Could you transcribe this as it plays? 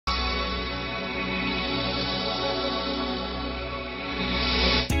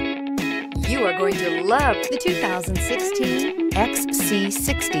You are going to love the 2016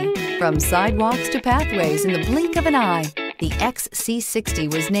 XC60. From sidewalks to pathways in the blink of an eye, the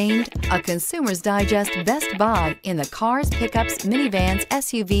XC60 was named a Consumer's Digest Best Buy in the cars, pickups, minivans,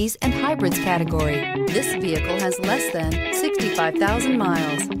 SUVs, and hybrids category. This vehicle has less than 65,000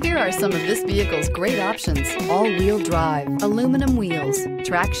 miles. Here are some of this vehicle's great options: all-wheel drive, aluminum wheels,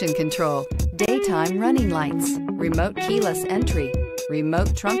 traction control, daytime running lights, remote keyless entry,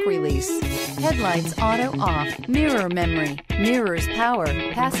 remote trunk release, headlights auto off, mirror memory, mirrors power,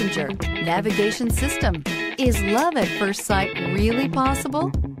 passenger, navigation system. Is love at first sight really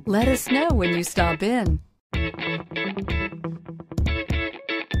possible? Let us know when you stop in.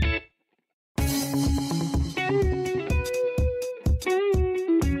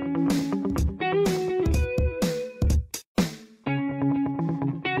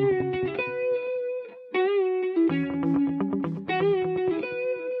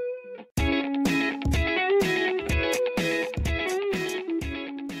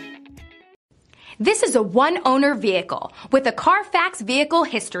 This is a one-owner vehicle with a CARFAX Vehicle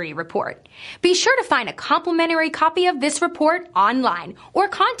History Report. Be sure to find a complimentary copy of this report online or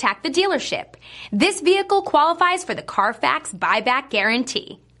contact the dealership. This vehicle qualifies for the CARFAX Buyback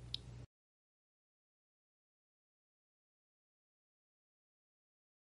Guarantee.